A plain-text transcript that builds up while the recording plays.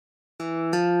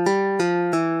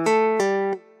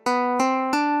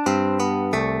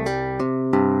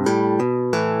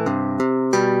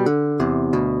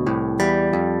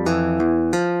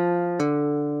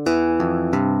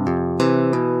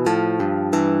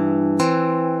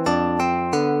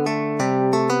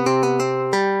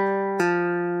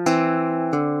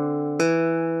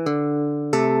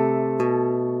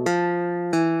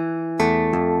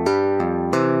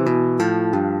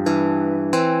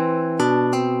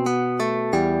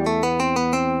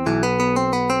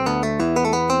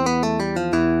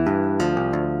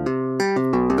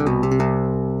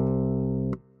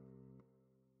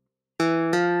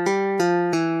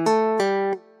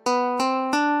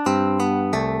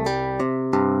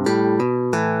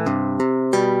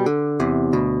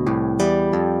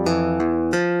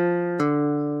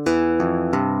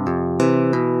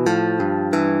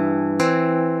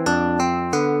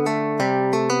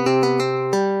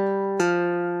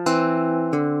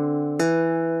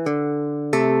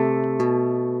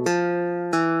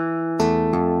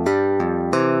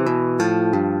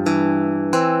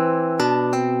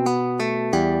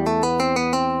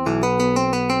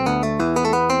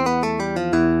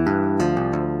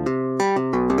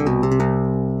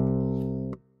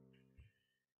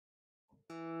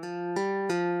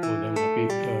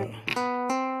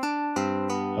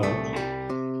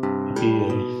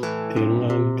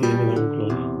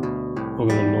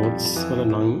notes වල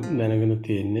නම් දැනගෙන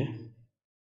තියෙන්නේ.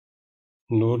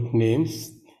 note names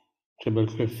treble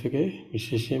clef එකේ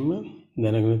විශේෂයෙන්ම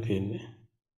දැනගෙන තියෙන්නේ.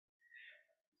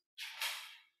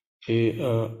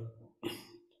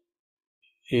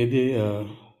 ඒදී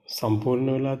සම්පූර්ණ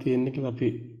වෙලා තියෙන්නේ කියලා අපි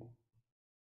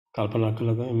කල්පනා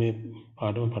කළා තමයි මේ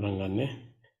පාඩම පටන් ගන්නෙ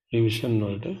රිවිෂන්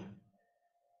වලට.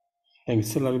 දැන්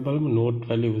ඉස්සෙල්ලා අපි බලමු note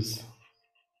values.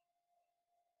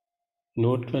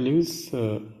 note values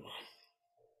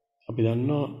අපි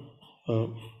දන්නවා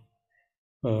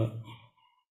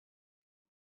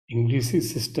ඉංග්‍රීසි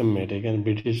සිස්ටම් එකට, ඒ කියන්නේ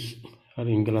බ්‍රිටිෂ්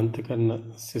හරි එංගලන්ත කරන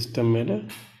සිස්ටම් එකට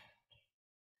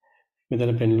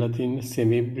මෙතන පෙන්නලා තියෙන්නේ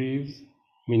semi briefs,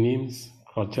 minims,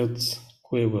 crotchets,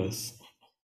 quavers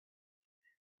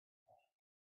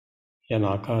යන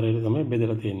ආකාරයට තමයි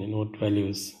බෙදලා තියෙන්නේ note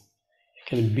values. ඒ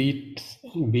කියන්නේ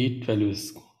beat values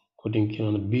කොටින්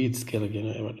කියනවා beats කියලා කියන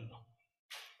ඒවට.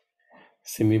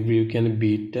 semi brief කියන්නේ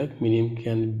beat එකක්, minim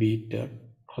කියන්නේ beat එකක්,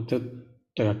 crotchet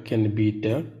එකක් කියන්නේ beat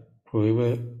එකක්,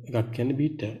 quaver එකක් කියන්නේ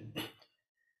beat එකක්.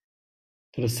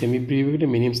 ඒතර semi brief එකට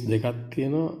minims දෙකක්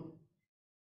තියෙනවා.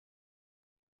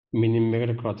 minim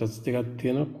එකට crotchets දෙකක්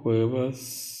තියෙනවා, quavers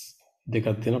දෙකක්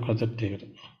තියෙනවා crotchet එකට.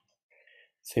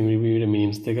 semi brief එකට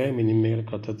minims දෙකයි, minim එකට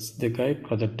crotchets දෙකයි,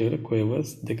 crotchet එකට quavers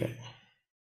දෙකයි.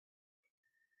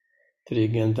 ඒතර ඒ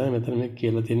ගැන තමයි මෙතන මේ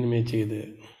කියලා තියෙන්නේ මේ ඡේදය.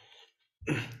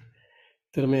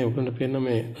 ඒතර මේ ඔයගොල්ලන්ට පේන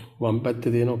මේ වම්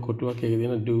පැත්තේ තියෙන කොටුවක් එකේ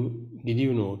තියෙන did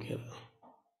you know කියලා.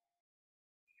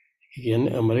 ඒ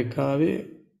කියන්නේ ඇමරිකාවේ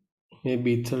මේ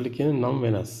බීට්ස් වලට කියන නම්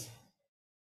වෙනස්.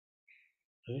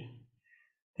 හරි.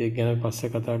 ඒක ගැන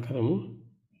පස්සේ කතා කරමු.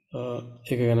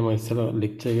 ඒක ගැන මම ඉස්සෙල්ලා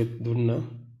ලෙක්චර් එකේ දුන්නා.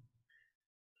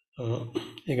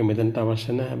 ඒක මෙතනට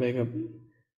අවශ්‍ය නැහැ. හැබැයි ඒක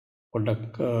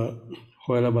පොඩ්ඩක්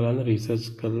හොයලා බලන්න රිසර්ච්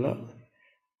කරලා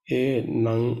ඒ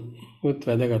නම් උත්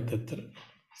වැදගත් ඇත්තට.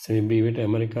 semi brief එකට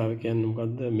ඇමරිකාව කියන්නේ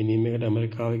මොකද්ද? minim එකට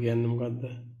ඇමරිකාව කියන්නේ මොකද්ද?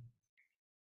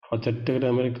 crotchet එකට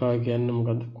ඇමරිකාව කියන්නේ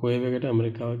මොකද්ද? quaver එකට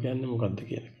ඇමරිකාව කියන්නේ මොකද්ද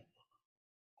කියන එක.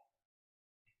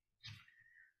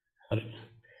 හරි.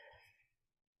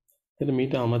 එතන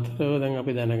මීට අමතරව දැන්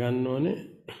අපි දැනගන්න ඕනේ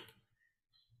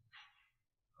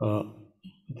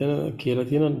එතන කියලා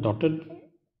තියෙන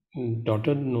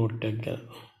dotted note එක ගැන.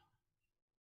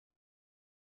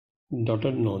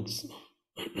 dotted notes.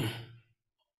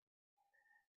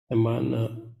 එමන්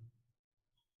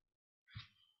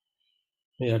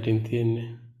යටින් තියෙන්නේ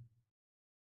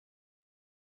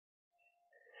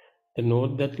the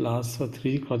note that lasts for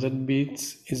 3 crotchet beats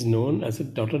is known as a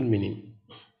dotted minim.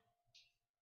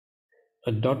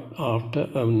 A dot after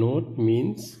a note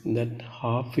means that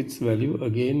half its value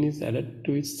again is added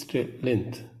to its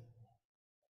length.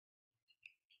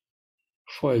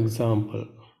 For example,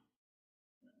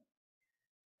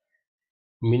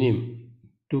 minim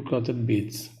 2 crotchet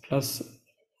beats plus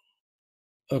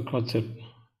a crotchet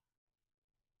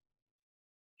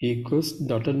equals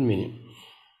dotted minim.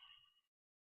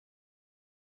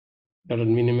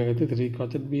 dotted minim එකේ 3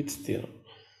 crotchet beats තියෙනවා.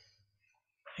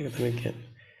 ඒක තමයි කියන්නේ.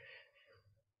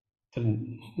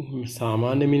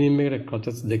 සාමාන්‍ය මිනිම් එකට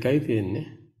crotchets දෙකයි තියෙන්නේ.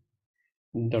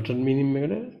 dotted minim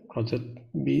එකට crotchet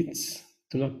beats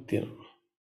 3ක් තියෙනවා.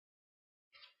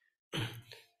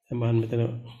 මම මෙතන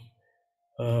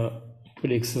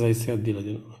පොඩි එක්සර්සයිස් එකක් දීලා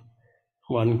දෙනවා.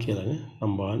 1 කියලානේ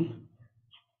number 1.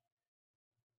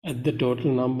 Add the total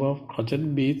number of crotchet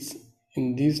beats in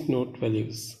these note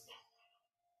values.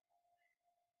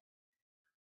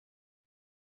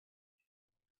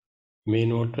 මේ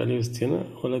note values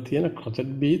වල තියෙන crotchet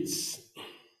beats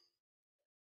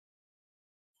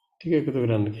ටික එකතු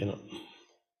කරන්න කියනවා.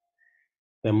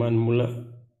 දැන් මම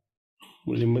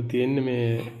මුලින්ම තියෙන්නේ මේ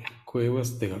quavers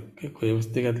දෙකක්. ඒ quavers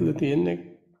දෙක ඇතුළේ තියෙන්නේ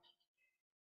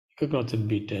එක crotchet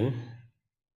beat එකනේ.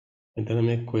 මෙතන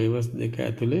මේ quavers දෙක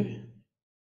ඇතුළේ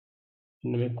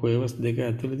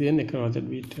තියෙන එක crotchet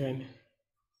beat එකනේ.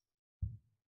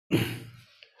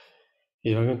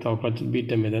 ඒ වගේම තව crotchet beat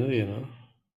එක මෙතන තියෙනවා.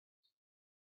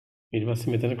 ඊට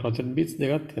පස්සේ මෙතන crotchet beats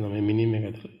දෙකක් තියෙනවා මේ minim එක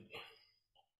ඇතුළේ.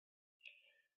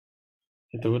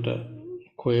 එතකොට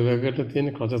quaver එකට තියෙන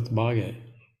crotchets භාගයයි.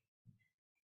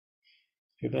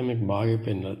 ඒක තමයි මේ භාගය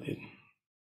පෙන්නලා තියෙන්නේ.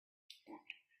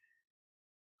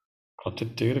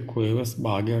 crotchet එකට quavers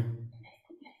භාගයක්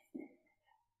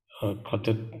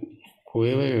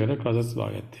quaver එකට crotchets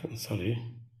භාගයක් තියෙනවා. sorry.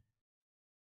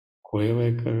 quaver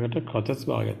එකට crotchets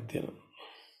භාගයක් තියෙනවා.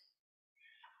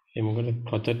 ඒ මොකද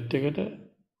crotchet එකට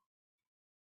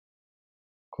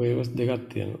quavers දෙකක්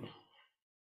තියෙනවා.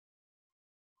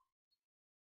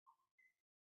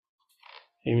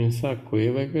 ඒ නිසා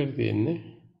quaver එකට තියෙන්නේ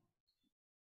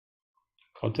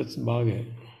crotchets භාගය.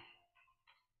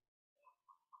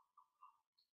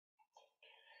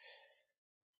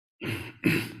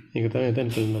 ඒක තමයි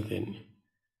එතන පෙන්නලා තියෙන්නේ.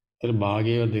 ඒතර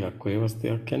භාගයව දෙකක්. ඔය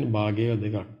අවස්ථාවක් කියන්නේ භාගයව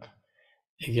දෙකක්.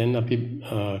 ඒ කියන්නේ අපි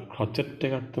ක්‍රොචට්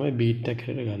එකක් තමයි බීට් එක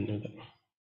හැටියට ගන්න උදේ.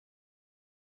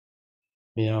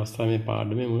 මේ අවස්ථාවේ මේ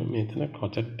පාඩමේ මෙතන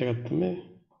ක්‍රොචට් එකක් තමයි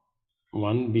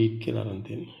 1 බීට් කියලා අරන්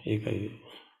තියෙන්නේ. ඒකයි.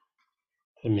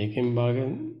 මේකෙන්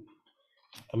භාගයෙන්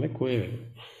තමයි කොය වෙන්නේ.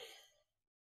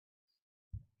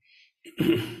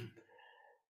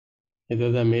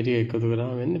 එතකොට දැන් මේ ටික එකතු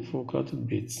කරාම වෙන්නේ 4 ක්‍රොචට්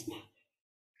බීට්ස්.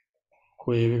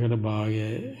 කොය එකට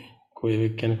භාගයයි කොය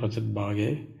එක කියන්නේ ක්‍රොචට්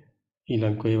භාගයයි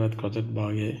ඊළඟ කොයවත් ක්‍රොචට්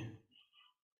භාගයයි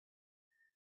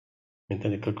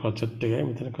මෙතන එක ක්‍රොචට් එකයි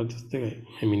මෙතන ක්‍රොචට් දෙකයි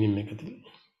මේ මිනිම් එක තුල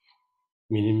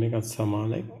මිනිම් එකත්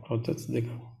සමානයි ක්‍රොචට්ස් දෙක.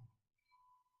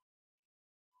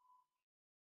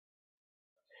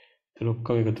 ඒක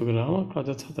ඔක්කොම එකතු කරාම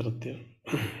ක්‍රොචට්ස් හතරක්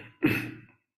තියෙනවා.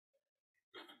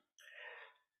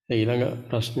 ඊළඟ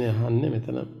ප්‍රශ්නේ අහන්නේ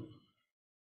මෙතන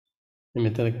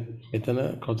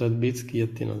ක්‍රොචට් බීට්ස්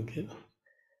කීයක් තියෙනවද කියලා.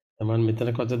 තමන්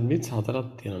මෙතන ක්‍රොචට් බීට්ස් හතරක්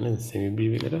තියෙනවා නේද සෙමි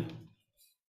බ්‍රීව් එකට.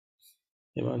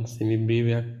 එවන් සෙමි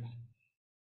බ්‍රීව් එකක්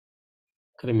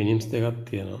කර මිනිම්ස් දෙකක්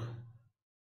තියෙනවා.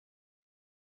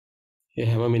 ඒ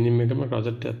හැම මිනිම් එකම ක්‍රොචට්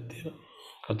එකක් තියෙනවා.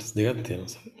 ක්‍රොචට්ස් දෙකක්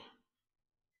තියෙනවා සර්.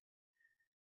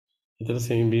 ඒතර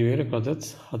සෙමි බ්‍රීව් එකට ක්‍රොචට්ස්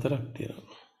හතරක්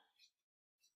තියෙනවා.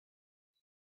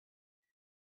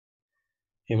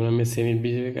 එහෙනම් මේ සෙමි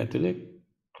බ්‍රීව් එක ඇතුලේ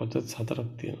ක්‍රොචට්ස් හතරක්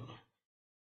තියෙනවා.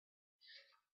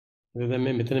 දැන්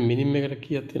මේ මෙතන මිනිම් එකට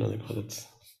කීයක් තියෙනවද ක්‍රොචට්ස්?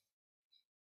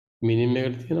 මිනිම්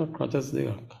එකට තියෙනවා ක්‍රොචට්ස්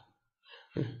දෙකක්.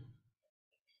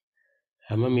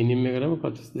 හැම මිනිම් එකකටම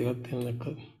ක්‍රොචට්ස් දෙකක් තියෙනවා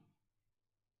දැක්කද?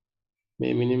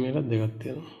 මේ මිනිම් එකට දෙකක්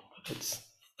තියෙනවා ක්‍රොචට්ස්.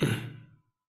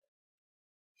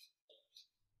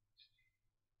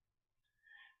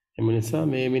 එම නිසා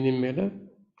මේ මිනිම් එකට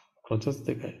ක්‍රොචට්ස්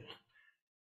දෙකයි.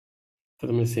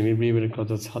 එතකොට මේ සෙමි බ්‍රීව් එකට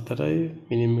ක්‍රොචට්ස් හතරයි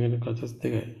මිනිම් එකට ක්‍රොචට්ස්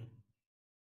දෙකයි.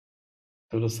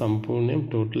 එතකොට සම්පූර්ණයෙන්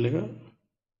ටෝටල් එක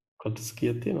ක්‍රොචට්ස්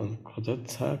කීයක් තියෙනවද?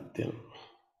 ක්‍රොචට්ස් 6ක් තියෙනවා.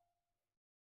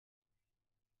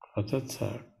 ක්‍රොචට්ස්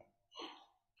 6ක්.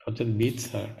 ක්‍රොචට් බීට්ස්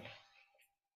 6ක්.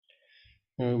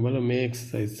 බලමු මේ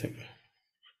එක්සර්සයිස් එක.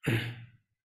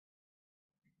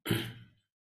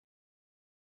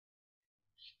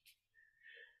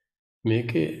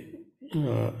 මේකේ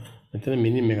මෙතන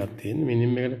මිනිම් එකක් තියෙනවා.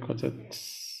 මිනිම් එකට ක්‍රොචට්ස්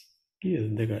කීයද?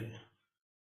 දෙකයි.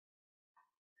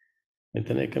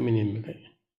 මෙතන එක මිනිම් එකයි.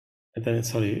 මෙතන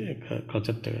සෝරි එක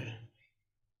ක්‍රොචට් එකයි.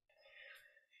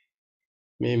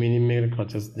 මේ මිනිම් එකට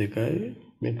ක්‍රොචට්ස් දෙකයි.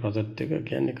 මේ ක්‍රොචට් එක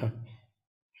කියන්නේ එකක්.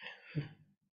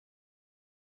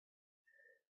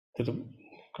 එතකොට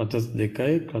ක්‍රොචට්ස්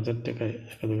දෙකයි ක්‍රොචට් එකයි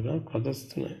එකතු කරලා ක්‍රොචට්ස්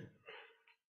තුනයි.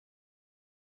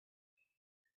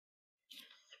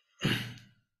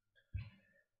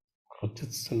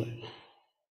 ක්‍රොචට්ස් තුනයි.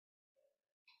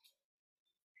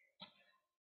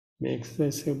 මේ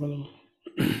එක්සර්සයිස් එක බලමු.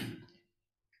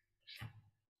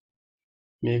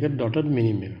 මේක ඩොටඩ්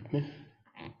මිනිම් එකක් නේ.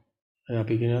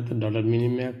 අපි කියනත් ඩොටඩ්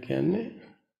මිනිම් එකක් කියන්නේ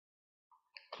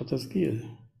ක්‍රොචට්ස් කීයද?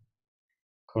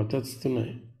 ක්‍රොචට්ස්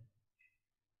තුනයි.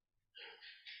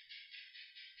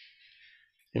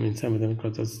 ඒ නිසා මෙතන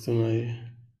ක්‍රොචට්ස් තුනයි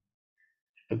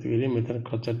එකතු කරගෙන මෙතන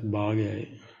ක්‍රොචට් භාගයයි.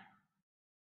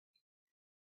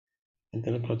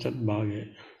 මෙතන ක්‍රොචට් භාගයයි.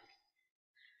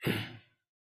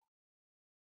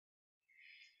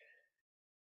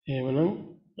 එහෙමනම්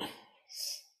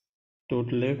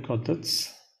ටෝටල් එක ක්‍රොචට්ස්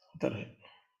හතරයි.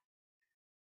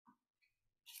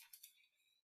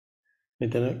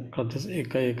 මෙතන ක්‍රොචට්ස්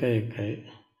එකයි එක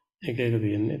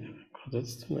තියෙන්නේ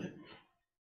ක්‍රොචට්ස් තුනයි.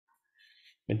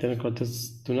 මෙතන ක්‍රොචට්ස්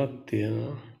තුනක්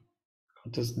තියෙනවා.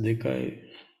 ක්‍රොචට්ස් දෙකයි.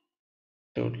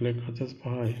 ටෝටල් එක ක්‍රොචට්ස්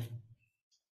පහයි.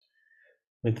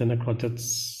 මෙතන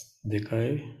ක්‍රොචට්ස්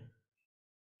දෙකයි.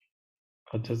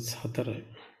 ක්‍රොචට්ස් හතරයි.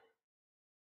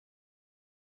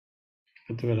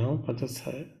 එකතු කරාම ක්‍රොචට්ස්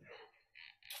 6යි.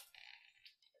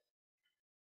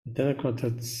 මෙතන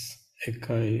ක්‍රොචට්ස්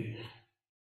එකයි.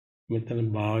 මෙතන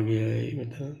භාගයයි.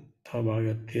 මෙතන තව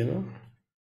භාගයක් තියෙනවා.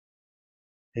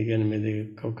 ඒ කියන්නේ මේ දෙක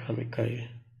කොක්කම එකයි.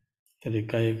 ඒතර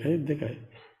එකයි දෙකයි.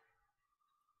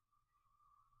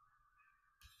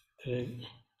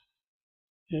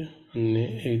 අන්නේ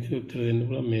ඒ විදිහට උත්තර දෙන්න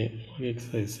පුළුවන් මේ වගේ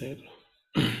එක්සර්සයිස් එකකට.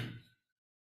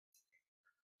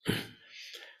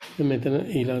 මෙතන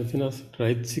ඊළඟ තියෙනවා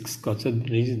write 6 ක්‍රොචට්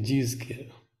G's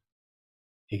කියලා.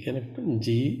 ඒ කියන්නේ G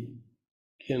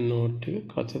කියන නෝට් එක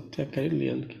ක්‍රොචට් එකක් හරි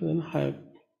ලියන්න කියලා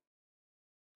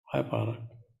 6 පාරක්.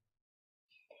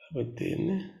 අපිට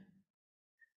තියෙන්නේ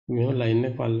මේ ලයින්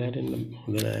එක පල්ලෙහාට එන්න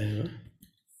හොඳ නෑ නේද?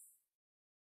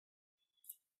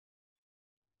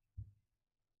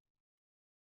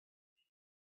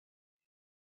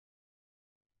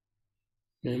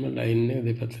 මෙහෙම ලයින් එක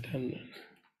දෙපැත්තට යන්න.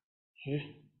 හරි.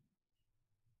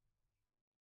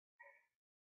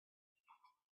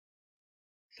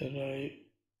 විතරයි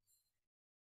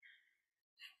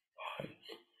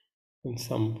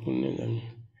සම්පූර්ණ දැන්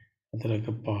 4ක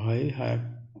 5යි 6ක්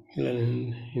කියලා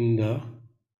හින්දා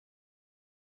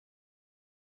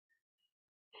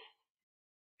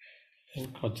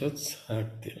crotchets 6ක්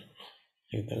තියෙනවා.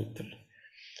 ඒක තමයි උත්තරේ.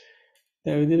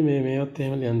 දැන් විදිහට මේවත්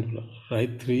එහෙම ලියන්න පුළුවන්.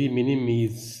 write 3 minim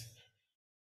is.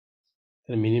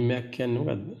 දැන් minim එක කියන්නේ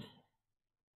මොකද්ද?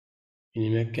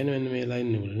 minim එක කියන්නේ මෙන්න මේ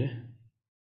line එක නේ.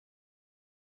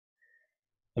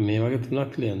 මේ වගේ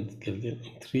තුනක් ලියන්න කියලා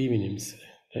තියෙනවා. 3 minims.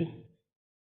 right?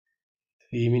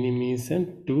 3 minim is and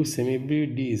 2 semi-brief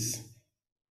Ds.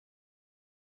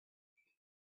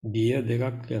 D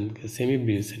දෙකක් ලියන්න කියලා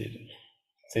semi-brief හැටියට.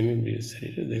 semi-brief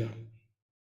හැටියට දෙකක්.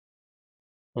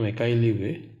 මම එකයි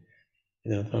ලිව්වේ.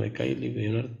 එතන තමයි එකයි ලිව්වේ.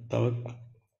 ඒනට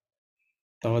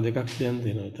තව දෙකක් ලියන්න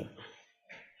තියෙනවා එතන.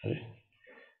 හරි.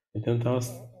 එතන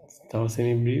තව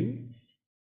semi-brief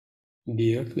D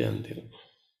එකක් ලියන්න තියෙනවා.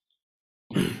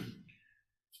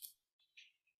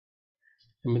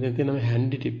 මෙතන තියෙන මේ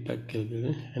handy tip එකක් කියලා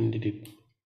තියෙනවා. handy tip.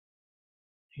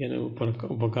 ඒ කියන්නේ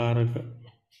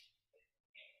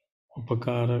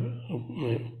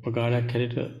උපකාරයක්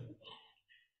හැටියට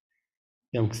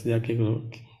යම් කිසි දෙයක්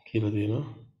කියලා තියෙනවා.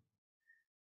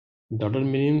 dotted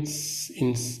minims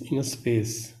in a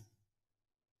space.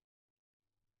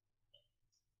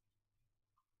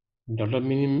 dotted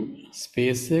minim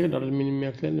space එක dotted minim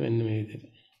එකක් කියන්නේ මෙන්න මේ විදිහට.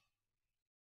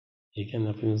 ඒ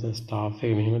කියන්නේ අපි مثلا staff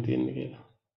එක මෙහෙම තියෙන්නේ කියලා.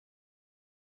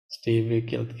 stave එක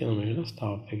කියලා කියනවා මේකට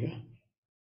staff එක.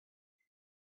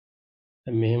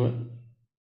 දැන් මෙහෙම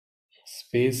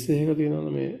space එකක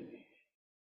තියෙනවා මේ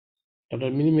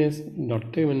dotted minim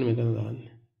dot එක මෙන්න මෙතන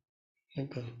දාන්නේ.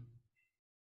 නැත්නම්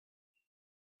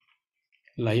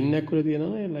line එකක් උඩ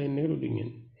තියෙනවා ඒ line එකට උඩින්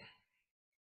එන්නේ.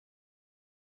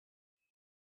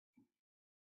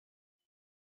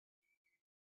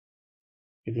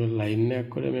 ඒක line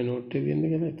එකක් උඩ මේ note එක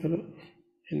තියෙන්නේ කියලා ඒතර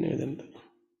එන්නේ මෙතනට.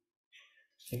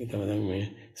 ඒක තමයි දැන් මේ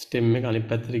stem එක අනිත්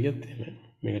පැත්තට ගියත් එහෙම.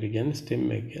 මේකට කියන්නේ stem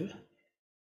එක කියලා.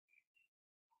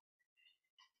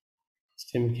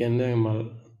 stem කියන්නේ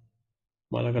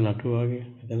මලක නටුව වගේ.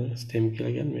 මෙතන stem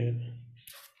කියලා කියන්නේ මේකට.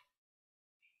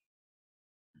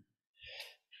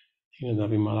 ඉතින්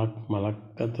අපි මලක්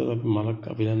ගත්තොත් අපි මලක්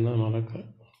අපි දන්නා මලක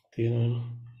තියෙන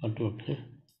නටුවක් නේ.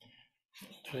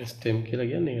 ඒක stem කියලා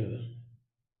කියන්නේ ඒකද?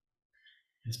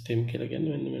 stem කියලා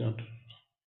කියන්නේ මෙන්න මේ නටුව.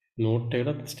 note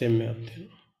එකකට stem එකක්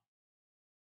තියෙනවා.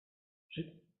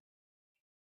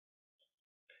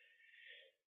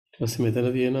 ඊට මෙතන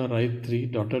තියෙනවා write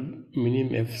 3 dotted minim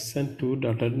f's and 2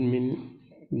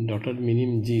 dotted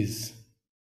minim g's.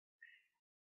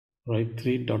 write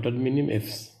 3 dotted minim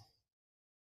f's.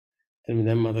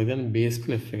 දැන් මතක ගන්න base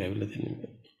clef එක ඇවිල්ලා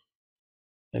තියෙනවා.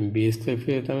 දැන් base clef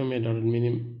එක තමයි මේ dotted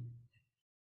minim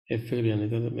f එක ලියන්නේ.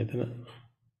 එතකොට මෙතන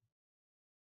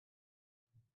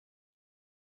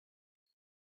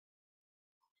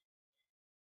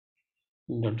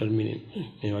dotted minim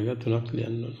මේ වගේ තුනක්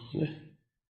ලියන්න ඕනේ.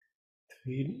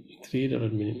 3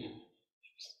 dotted minim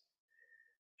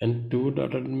and 2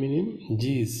 dotted minim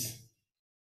g's.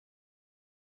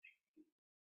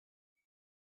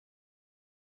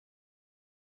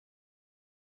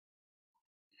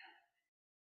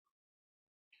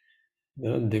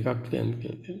 දැන් දෙකක් ලියන්න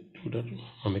කියලා තියෙනවා. 2 dot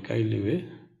මම එකයි ලිව්වේ.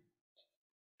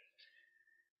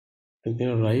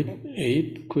 then write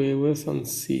 8 quavers on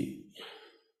C.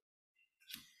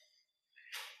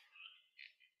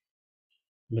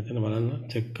 මෙතන බලන්න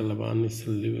check කරලා බලන්න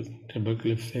ඉස්සෙල්ලා treble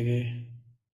clef එකේ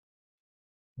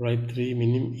write 3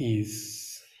 minim is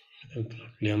මෙතන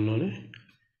ලියන්න ඕනේ.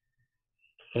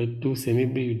 write 2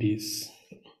 semi-brief Ds.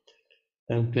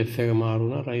 දැන් clef එක මාරු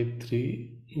වුණා. write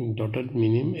 3 dotted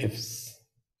minim Fs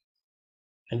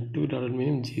and 2 dotted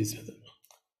minim Gs.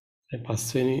 දැන්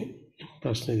පස්වෙනි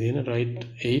ප්‍රශ්නේ තියෙන write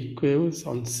 8 quavers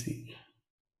on C.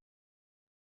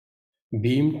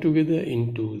 beam together in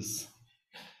twos.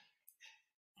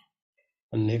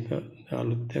 අනේක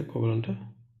අලුත් දෙයක් ඔයගලන්ට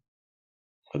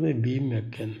මොකද මේ beam එක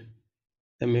කියන්නේ.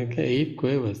 දැන් මේක 8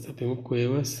 quavers. අපි මේ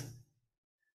quavers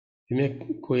මේ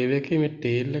quave එකේ මේ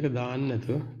tail එක දාන්න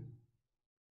නැතුව ඒ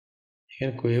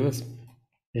කියන්නේ quavers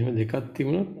එහෙම දෙකක්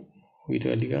තිබුණොත් ඊට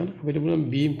වැඩි ගන්න අපිට පුළුවන්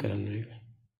beam කරන්න මේක.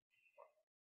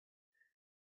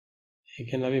 ඒ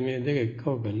කියන්නේ අපි මේ දෙක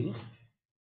එක්කව ගන්නවා.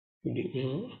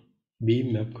 beam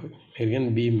එක. ඒ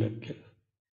කියන්නේ beam එක කියලා.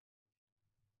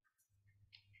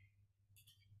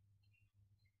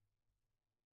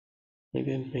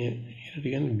 ඉතින් මේ ඊට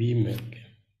කියන්නේ beam එක.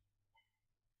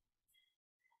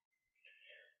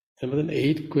 දැන්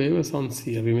 8 quavers on C.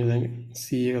 අපි මේ දැන් C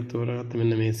එක තෝරාගත්ත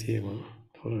මෙන්න මේ C එක මම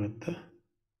තෝරාගත්තා.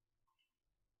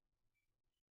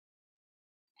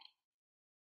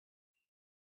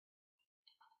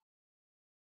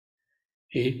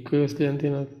 8 waves කියන්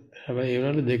තියෙනවා. හැබැයි ඒ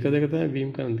වුණාට දෙක දෙක තමයි බීම්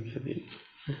කරන්ට් කියලා තියෙන්නේ.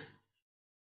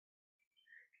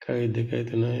 1යි 2යි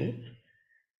 3යි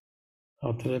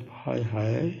 4යි 5යි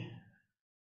 6යි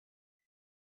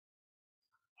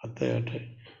 7යි 8යි.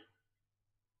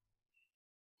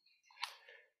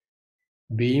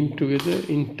 Beam together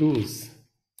in twos.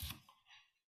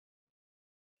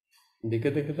 දෙක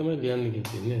දෙක තමයි ලියන්න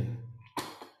කියලා තියෙන්නේ.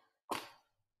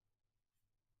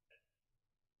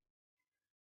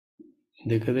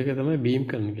 දෙක දෙක තමයි බීම්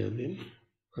කරන්න කියලා තියෙන්නේ.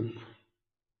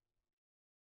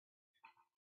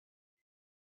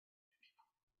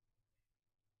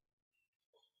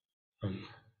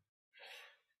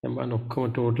 දැන් බලන්න ඔක්කොම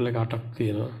ටෝටල් එක 8ක්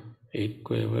තියෙනවා. 8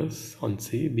 quavers on C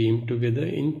beam together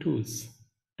in twos.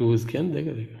 Twos කියන්නේ දෙක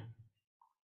දෙක.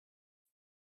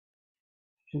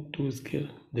 In twos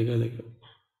කියලා දෙක දෙක.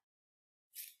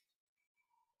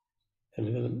 දැන්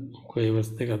මෙතන quavers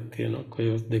දෙකක් තියෙනවා.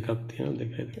 quavers දෙකක් තියෙනවා.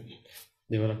 දෙකයි දෙක.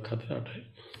 දෙවරක් 4 8යි.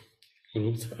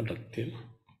 groups 8ක් තියෙනවා.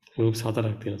 groups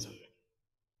 4ක් තියෙනවා sorry.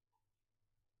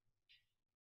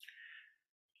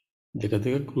 දෙක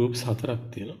දෙක groups 4ක්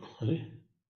තියෙනවා. හරි.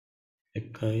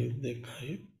 1යි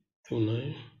 2යි 3යි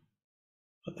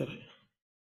 4යි.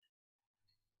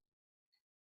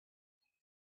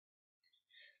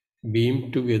 beam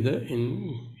together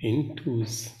in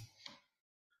twos.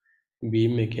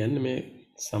 beam එක කියන්නේ මේ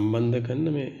සම්බන්ධ කරන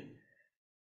මේ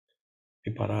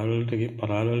පරාල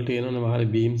වලට එනවනේ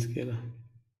වහලේ beams කියලා.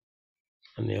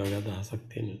 අන්න ඒ වගේ අදහසක්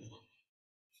තියෙනවා.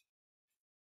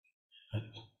 හරි.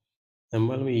 දැන්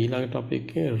බලමු ඊළඟ ටොපික්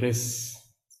එක res.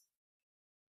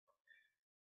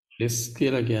 res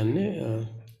කියලා කියන්නේ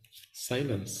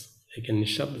silence. ඒ කියන්නේ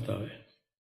නිශ්ශබ්දතාවය.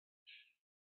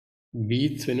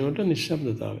 beats වෙනකොට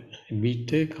නිශ්ශබ්දතාවය. beat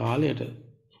එකේ කාලයට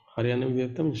හරියන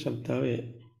විදිහට තමයි නිශ්ශබ්දතාවය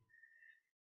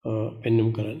පෙන්වුම්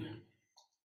කරන්නේ.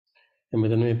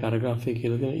 මෙතන මේ paragraph එකේ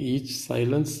කියලා තියෙනවා each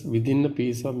silence within a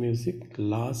piece of music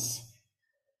lasts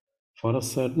for a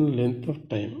certain length of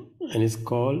time and is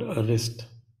called a rest.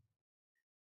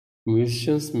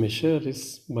 Musicians measure this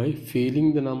by feeling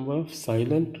the number of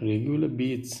silent regular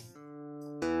beats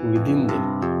within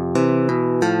them.